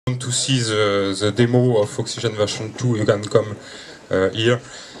to see the demo of Ocsigen version 2, you can come here.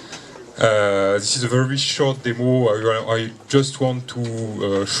 This is a very short demo. I just want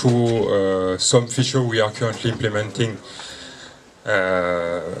to show some feature we are currently implementing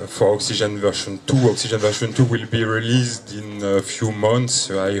for Ocsigen version 2. Ocsigen version 2 will be released in a few months.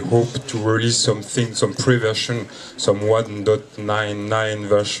 I hope to release something, some pre-version, some 1.99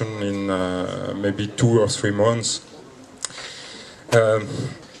 version in maybe 2 or 3 months.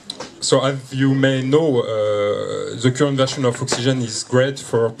 So as you may know, the current version of Ocsigen is great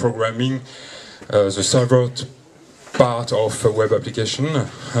for programming the server part of a web application,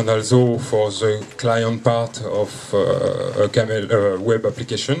 and also for the client part of a OCaml web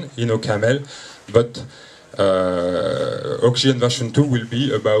application in OCaml. But Ocsigen version 2 will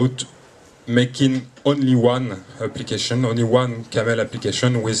be about making only one application, only one CAML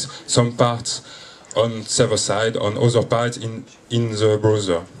application with some parts on server side, on other parts in the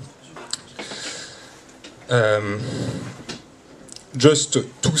browser. Just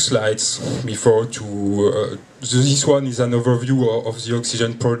 2 slides before to... this one is an overview of the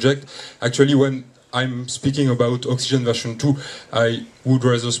Ocsigen project. Actually, when I'm speaking about Ocsigen version 2, I would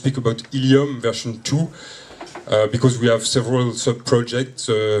rather speak about Helium version 2, because we have several sub-projects.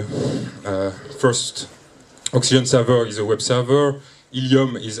 First, Ocsigen server is a web server.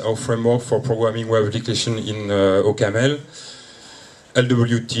 Helium is our framework for programming web application in OCaml.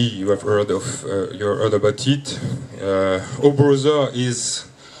 LWT, you have heard about it. OBrowser is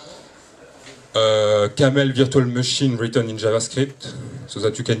a CAML virtual machine written in JavaScript, so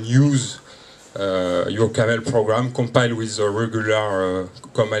that you can use your CAML program compiled with a regular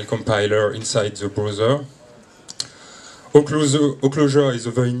CAML compiler inside the browser. Oclosure is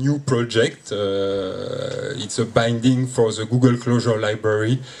a very new project. It's a binding for the Google Closure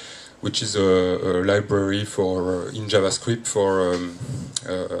library, which is a library for in JavaScript for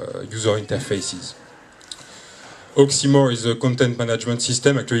user interfaces. Oxymore is a content management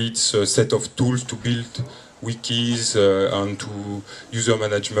system. Actually, it's a set of tools to build wikis and to user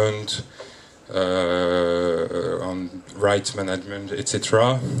management, and rights management,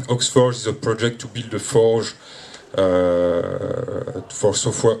 etc. Oxforge is a project to build a forge for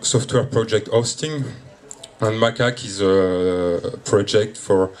software project hosting. And Macaque is a project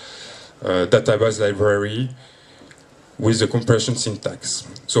for database library with a compression syntax.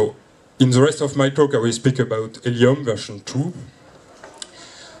 So, in the rest of my talk, I will speak about Helium version 2.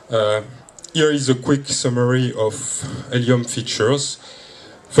 Here is a quick summary of Helium features.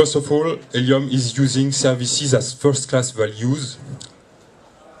 First of all, Helium is using services as first-class values,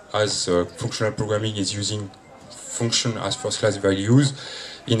 as functional programming is using function as first-class values.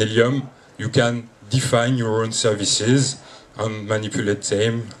 In Helium, you can define your own services and manipulate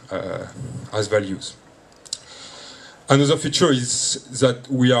them as values. Another feature is that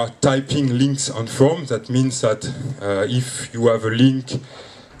we are typing links on forms. That means that if you have a link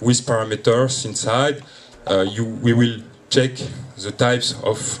with parameters inside, we will check the types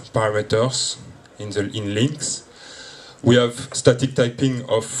of parameters in links. We have static typing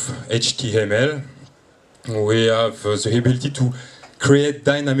of HTML. We have the ability to create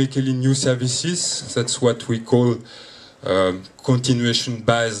dynamically new services. That's what we call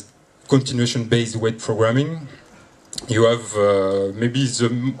continuation-based web programming. You have maybe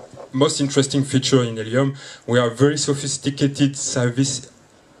the most interesting feature in Helium. We have very sophisticated service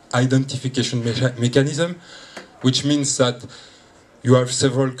identification mechanism, which means that you have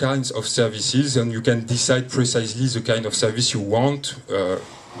several kinds of services and you can decide precisely the kind of service you want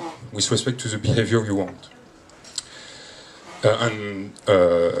with respect to the behavior you want. And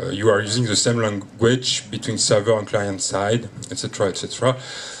you are using the same language between server and client side, etc., etc.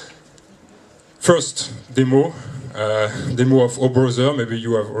 First, demo of OBrowser. Maybe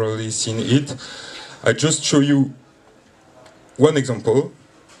you have already seen it. I just show you one example.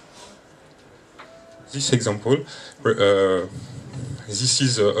 This example, this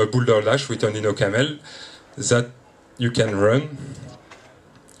is a boulder dash written in OCaml that you can run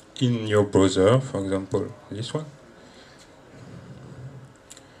in your browser. For example, this one.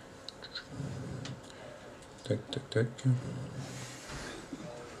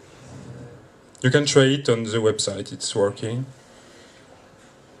 You can try it on the website, it's working.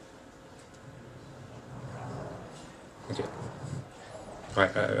 Okay.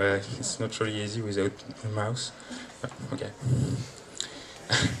 It's not really easy without a mouse. Okay.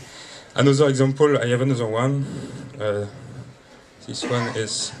 Another example, I have another one. This one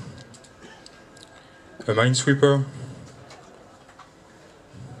is a Minesweeper.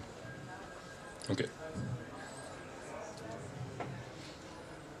 Okay.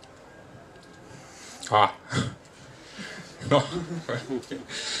 No.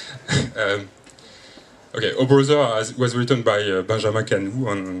 Okay, O browser was written by Benjamin Canu,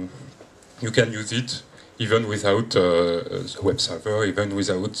 and you can use it even without the web server, even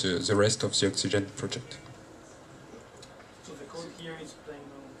without the rest of the Ocsigen project. So the code here is plain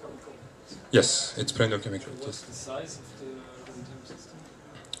chemical? Yes, it's plain chemical. What's the size of the runtime system?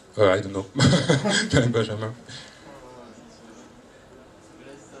 I don't know. Benjamin.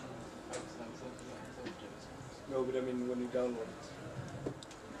 No, but I mean when you download it.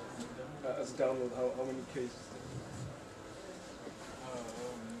 As a download, how many cases?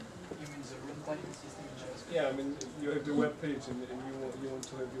 You mean the runtime system in JavaScript? Yeah, I mean you have the web page and you want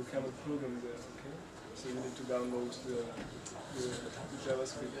to have your OCaml program there, okay? So you need to download the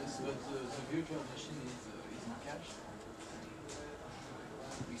JavaScript. Yes, but the virtual machine is in cache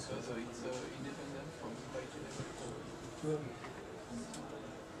because it's independent from the byte level.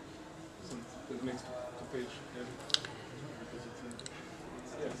 So that makes the page. Yeah.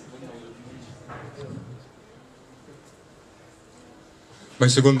 My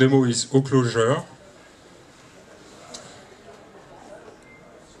second demo is OClosure.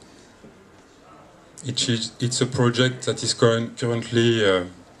 It's a project that is currently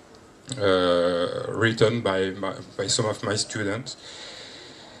written by some of my students.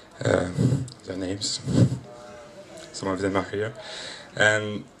 Their names. Some of them are here.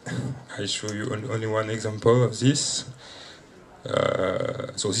 And I show you only one example of this.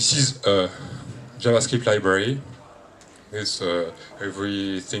 So this is a JavaScript library with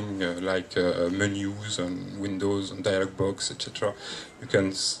everything like menus and windows and dialog box, etc. You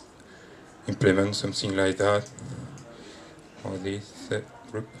can implement something like that. Or this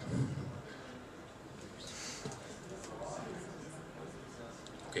group.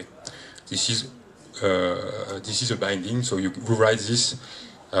 Okay, this is a binding. So you write this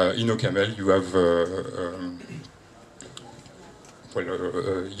in OCaml. You have a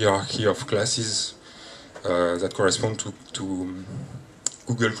hierarchy of classes that correspond to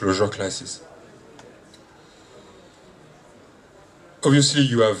Google Closure classes. Obviously,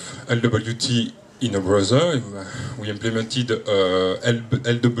 you have LWT in a browser. We implemented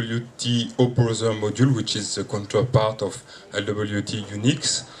LWT O browser module, which is the counterpart of LWT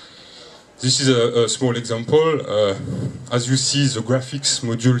Unix. This is a small example. As you see, the graphics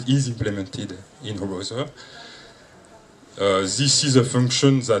module is implemented in a browser. This is a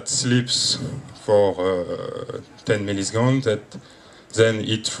function that sleeps for 10 milliseconds. Then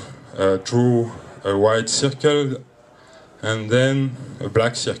it draws a white circle and then a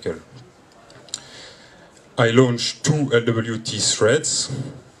black circle. I launch two LWT threads,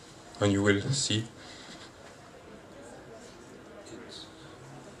 and you will see.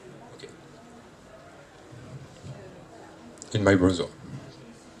 Okay. In my browser.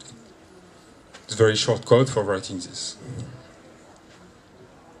 It's very short code for writing this.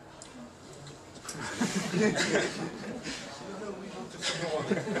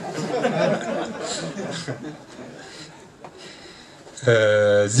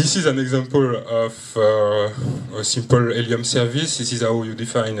 This is an example of a simple Helium service. This is how you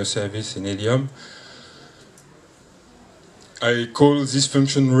define a service in Helium. I call this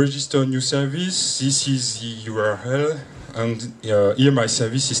function register new service. This is the URL, and here my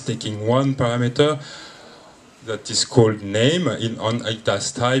service is taking one parameter that is called name on it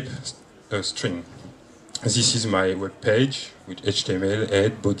has type string. This is my web page with HTML,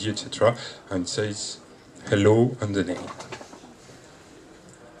 head, body, etc. and it says hello and the name.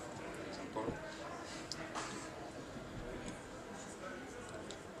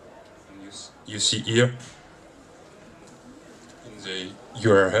 You see here in the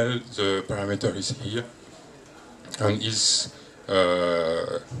URL the parameter is here and is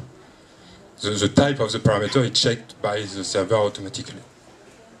the type of the parameter is checked by the server automatically.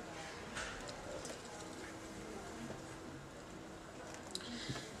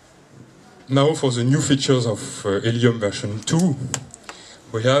 Now for the new features of Helium version 2,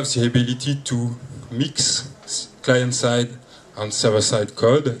 we have the ability to mix client-side and server-side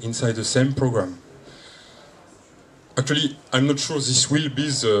code inside the same program. Actually, I'm not sure this will be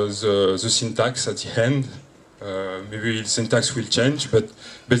the syntax at the end. Maybe the syntax will change, but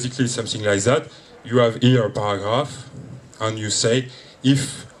basically something like that. You have here a paragraph, and you say,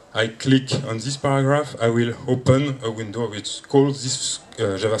 if I click on this paragraph, I will open a window which calls this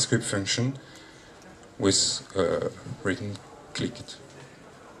JavaScript function with written clicked.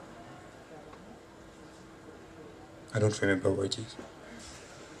 I don't remember what it is.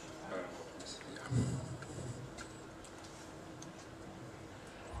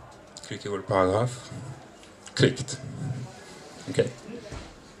 Clickable paragraph. Clicked. Okay.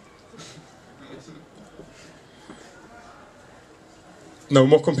 Now,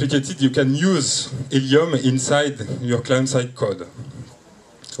 more complicated, you can use Helium inside your client-side code.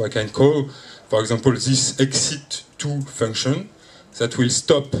 So I can call, for example, this exit2 function that will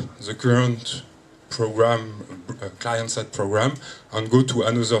stop the current program, client-side program, and go to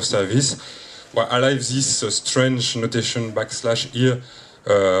another service. Well, I like this strange notation backslash here.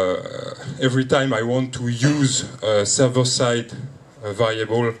 Every time I want to use a server-side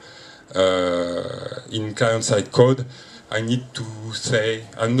variable in client-side code, I need to say,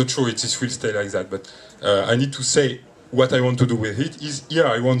 I'm not sure it will stay like that, but I need to say what I want to do with it. Is here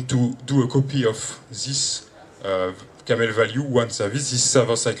I want to do a copy of this OCaml value, one service, this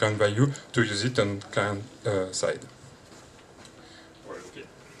server-side client value, to use it on client side. Well, okay.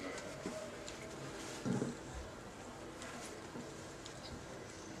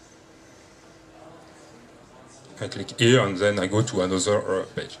 I click here and then I go to another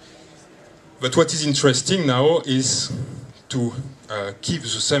page. But what is interesting now is to keep the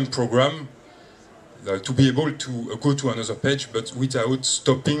same program, to be able to go to another page, but without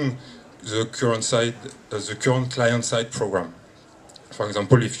stopping the current side, the current client-side program. For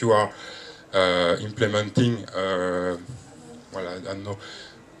example, if you are implementing, well, I don't know,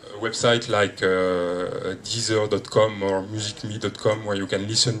 a website like Deezer.com or musicme.com, where you can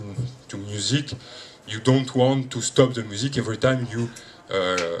listen to music, you don't want to stop the music every time you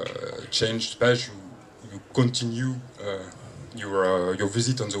change the page. You continue your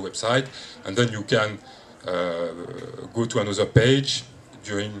visit on the website, and then you can go to another page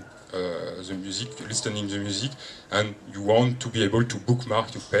during the music, listening to the music, and you want to be able to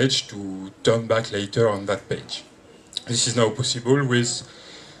bookmark your page to turn back later on that page. This is now possible with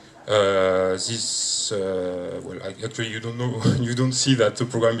this. Well, actually, you don't know, you don't see that the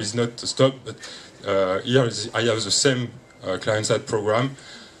program is not stopped, but here I have the same client-side program,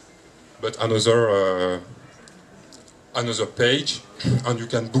 but another page, and you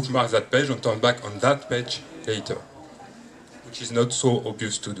can bookmark that page and turn back on that page later, which is not so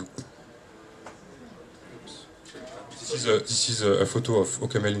obvious to do. This is a photo of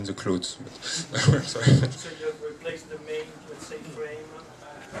OCaml in the clothes. Sorry. So you have replaced the main, let's say, frame,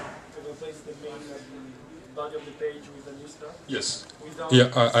 you replaced the main the body of the page with a new stuff? Yes. Without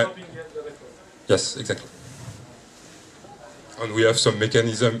Yeah, stopping yet the record? Yes, exactly. And we have some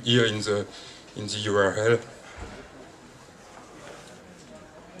mechanism here in the URL.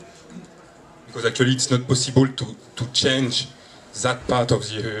 Because actually it's not possible to change that part of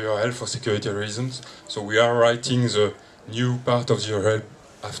the URL for security reasons. So we are writing the new part of the URL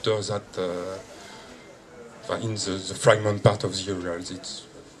after that, in the fragment part of the URL. It's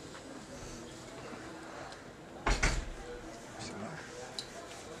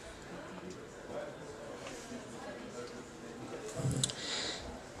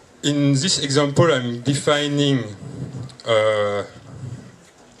in this example, I'm defining a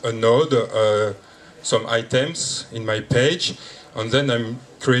node, some items in my page, and then I'm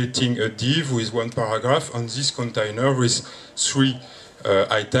creating a div with one paragraph on this container with 3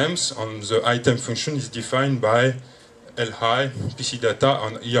 items, and the item function is defined by li PC data,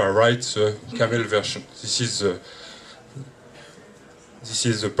 and here I write the OCaml version. This is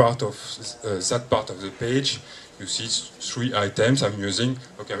the part of that part of the page. You see 3 items. I'm using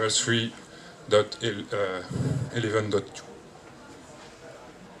OCaml 3.11.2.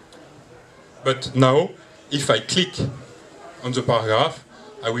 But now, if I click on the paragraph,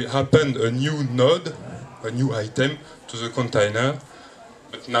 I will append a new node, a new item to the container.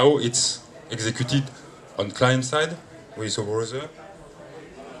 But now it's executed on client side with a browser.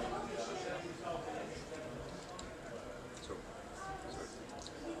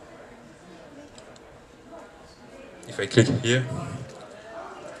 If I click here,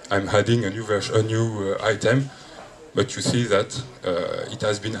 I'm adding a new version, a new item, but you see that it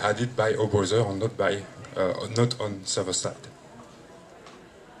has been added by a browser and not on server side.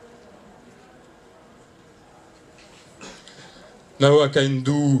 Now I can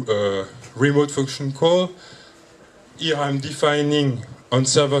do a remote function call. Here I'm defining on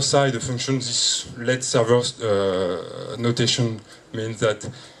server side a function. This let server notation means that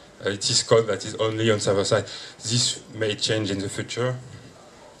it is code that is only on server side. This may change in the future.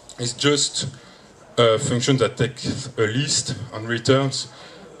 It's just a function that takes a list and returns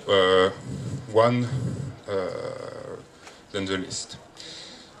one, then the list.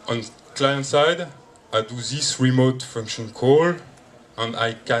 On client side, I do this remote function call, and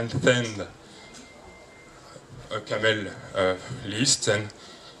I can send a OCaml list, and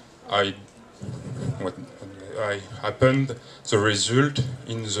I append the result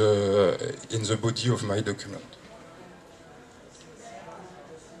in the body of my document.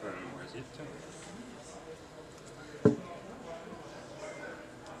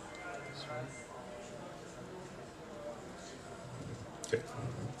 Okay.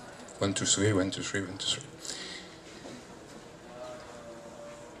 1, 2, 3, 1, 2, 3, 1, 2,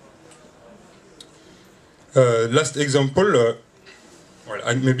 3. Last example,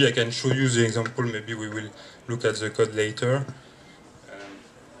 well, maybe I can show you the example, maybe we will look at the code later.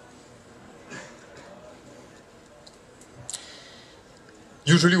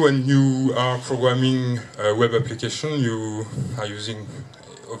 Usually when you are programming a web application, you are using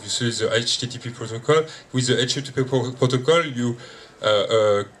obviously the HTTP protocol. With the HTTP protocol, you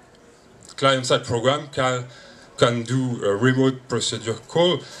client-side program can do a remote procedure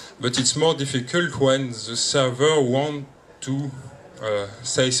call, but it's more difficult when the server wants to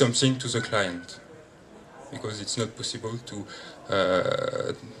say something to the client, because it's not possible to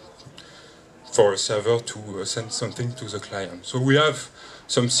for a server to send something to the client. So we have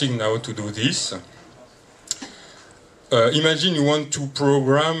something now to do this. Imagine you want to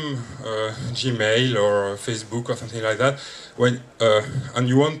program Gmail or Facebook or something like that, and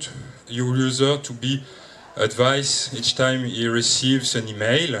you want your user to be advised each time he receives an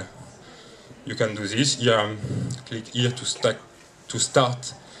email. You can do this. Here, click here to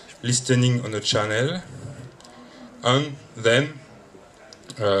start listening on a channel, and then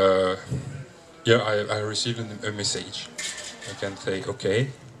here I received a message. I can say OK,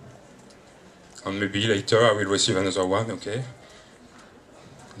 and maybe later I will receive another one, OK,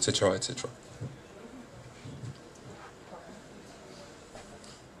 etc., etc.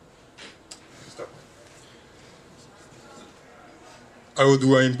 How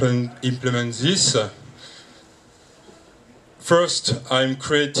do I implement this? First, I'm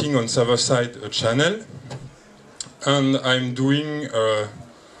creating on server side a channel, and I'm doing a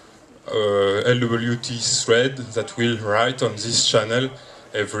LWT thread that will write on this channel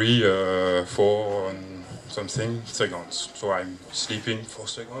every 4 something seconds. So I'm sleeping 4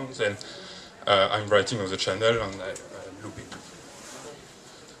 seconds, and I'm writing on the channel, and I'm looping.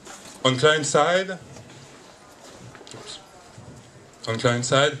 On client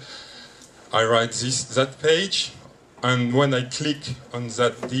side, I write that page, and when I click on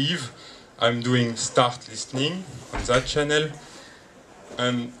that div, I'm doing start listening on that channel,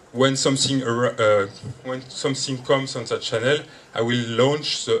 and when something comes on that channel, I will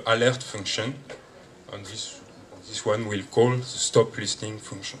launch the alert function, and this one will call the stop listening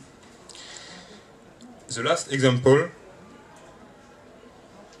function. The last example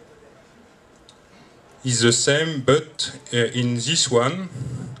is the same, but in this one,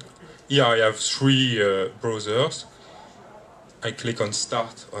 here I have 3 browsers. I click on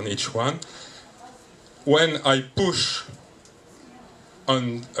start on each one. When I push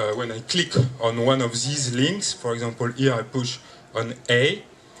on, when I click on one of these links, for example, here I push on A,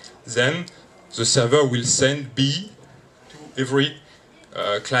 then the server will send B to every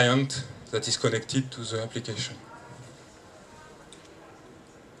client that is connected to the application.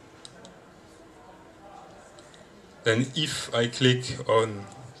 Then if I click on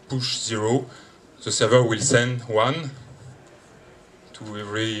push 0, the server will send 1 to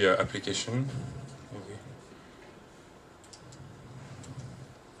every application.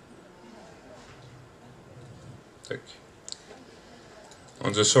 Okay.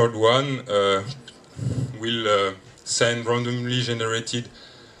 On the third one, we'll send randomly generated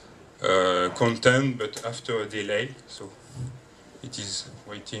content, but after a delay, so it is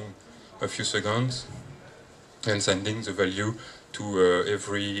waiting a few seconds and sending the value to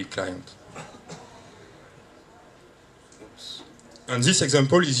every client. And this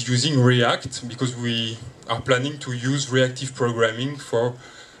example is using React, because we are planning to use reactive programming for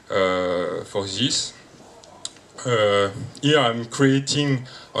this. Here I'm creating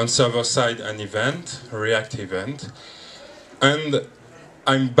on server side an event, a React event, and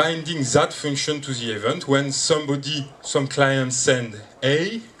I'm binding that function to the event. When some clients send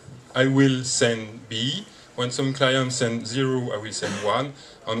A, I will send B. When some clients send 0, I will send 1.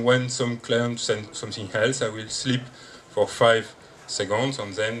 And when some clients send something else, I will sleep for 5 seconds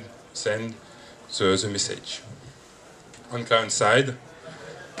and then send the message. On client side,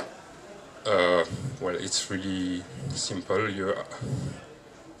 well, it's really simple.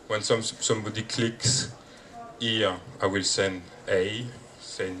 When somebody clicks here, I will send A,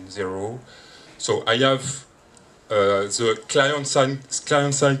 send 0. So I have the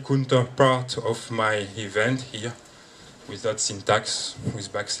client-side counterpart of my event here with that syntax, with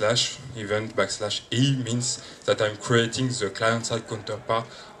backslash, event backslash E means that I'm creating the client-side counterpart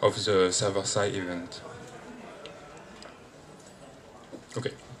of the server-side event.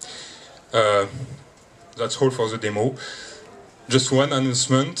 Okay. That's all for the demo. Just one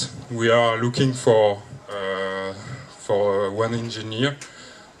announcement. We are looking for one engineer,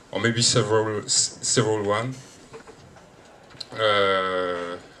 or maybe several one.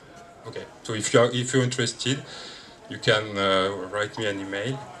 Okay, so if you're interested, you can write me an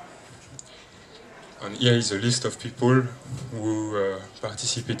email. And here is a list of people who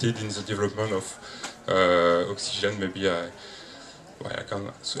participated in the development of Ocsigen. Maybe I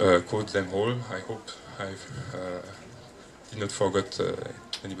can quote them all. I hope I did not forget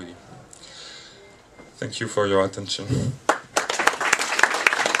anybody. Thank you for your attention.